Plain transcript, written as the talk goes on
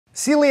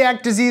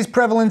Celiac disease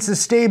prevalence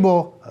is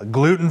stable,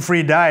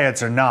 gluten-free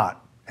diets are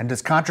not. And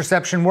does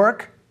contraception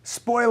work?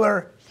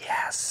 Spoiler,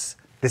 yes.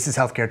 This is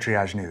Healthcare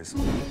Triage News.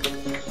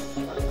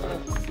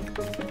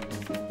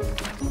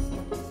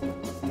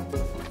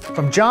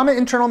 From JAMA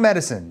Internal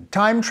Medicine,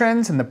 time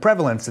trends and the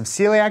prevalence of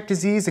celiac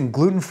disease and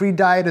gluten-free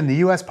diet in the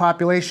U.S.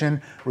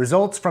 population,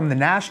 results from the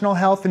National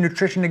Health and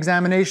Nutrition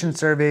Examination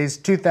Surveys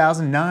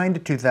 2009 to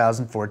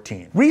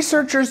 2014.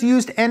 Researchers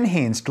used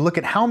NHANES to look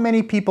at how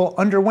many people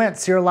underwent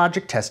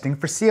serologic testing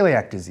for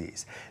celiac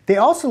disease. They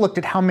also looked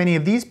at how many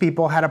of these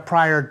people had a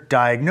prior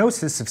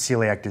diagnosis of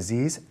celiac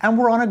disease and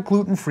were on a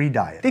gluten-free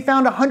diet. They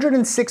found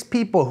 106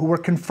 people who were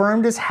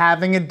confirmed as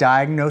having a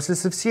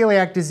diagnosis of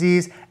celiac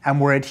disease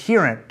and were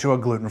adherent to a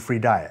gluten-free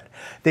diet.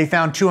 They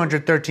found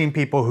 213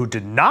 people who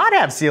did not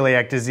have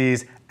celiac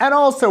disease and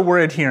also were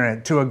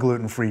adherent to a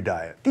gluten-free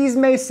diet. These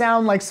may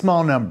sound like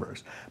small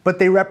numbers, but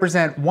they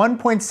represent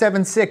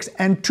 1.76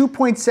 and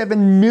 2.7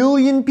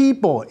 million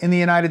people in the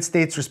United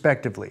States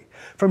respectively.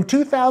 From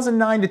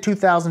 2009 to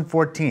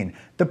 2014,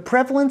 the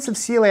prevalence of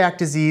celiac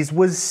disease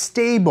was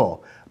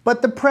stable,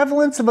 but the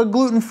prevalence of a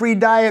gluten-free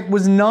diet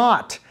was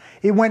not.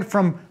 It went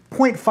from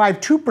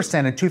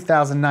 0.52% in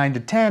 2009 to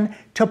 10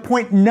 to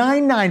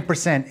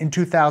 0.99% in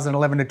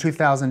 2011 to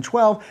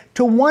 2012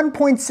 to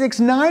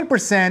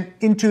 1.69%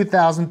 in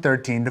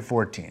 2013 to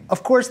 14.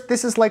 Of course,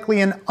 this is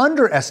likely an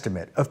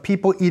underestimate of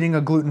people eating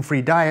a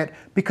gluten-free diet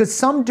because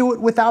some do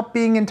it without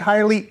being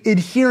entirely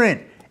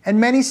adherent, and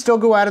many still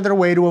go out of their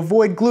way to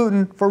avoid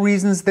gluten for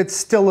reasons that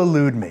still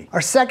elude me. Our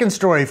second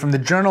story from the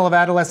Journal of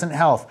Adolescent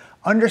Health,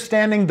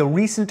 Understanding the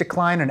Recent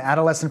Decline in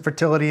Adolescent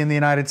Fertility in the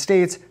United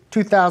States,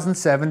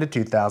 2007 to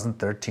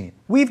 2013.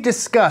 We've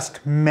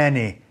discussed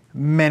many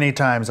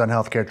times on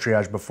Healthcare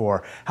Triage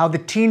before how the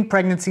teen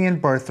pregnancy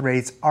and birth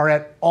rates are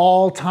at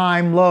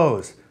all-time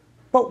lows.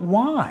 But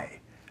why?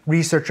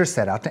 Researchers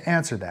set out to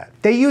answer that.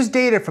 They used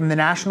data from the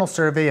National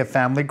Survey of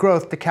Family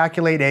Growth to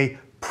calculate a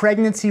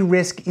pregnancy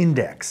risk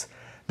index.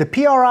 The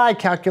PRI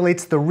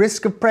calculates the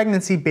risk of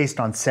pregnancy based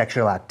on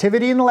sexual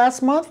activity in the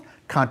last month,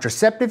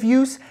 contraceptive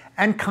use,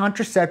 and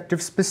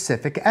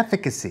contraceptive-specific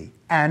efficacy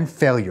and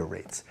failure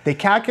rates. They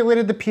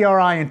calculated the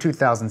PRI in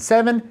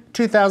 2007,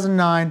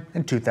 2009,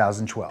 and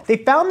 2012. They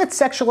found that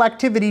sexual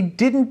activity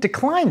didn't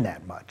decline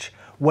that much.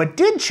 What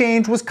did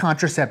change was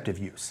contraceptive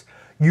use.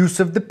 Use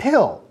of the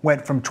pill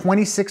went from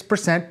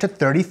 26% to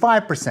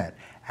 35%,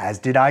 as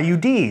did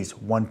IUDs,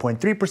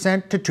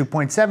 1.3% to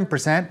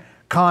 2.7%,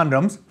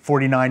 condoms,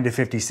 49 to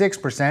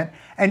 56%,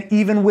 and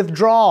even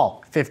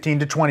withdrawal, 15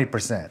 to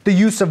 20%. The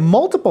use of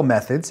multiple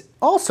methods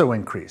also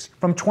increased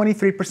from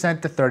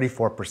 23% to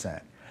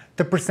 34%.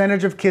 The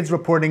percentage of kids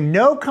reporting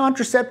no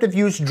contraceptive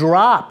use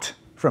dropped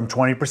from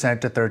 20%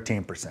 to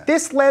 13%.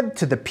 This led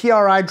to the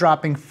PRI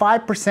dropping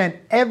 5%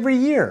 every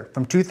year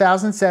from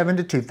 2007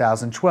 to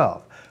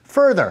 2012.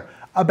 Further,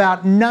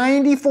 about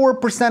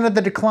 94% of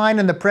the decline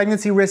in the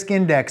pregnancy risk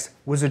index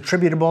was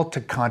attributable to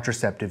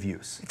contraceptive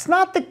use. It's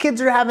not that kids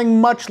are having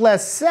much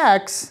less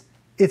sex,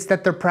 it's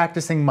that they're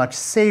practicing much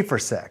safer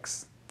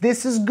sex.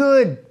 This is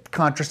good.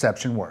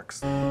 Contraception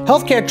works.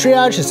 Healthcare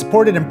Triage is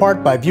supported in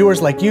part by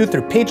viewers like you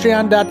through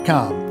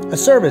Patreon.com, a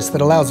service that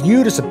allows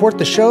you to support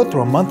the show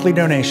through a monthly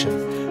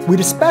donation.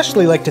 We'd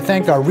especially like to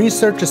thank our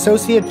research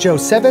associate Joe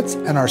Sevitz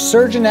and our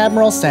Surgeon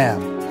Admiral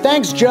Sam.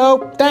 Thanks,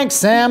 Joe. Thanks,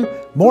 Sam.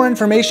 More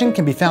information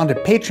can be found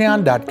at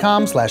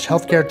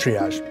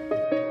patreon.com/healthcaretriage.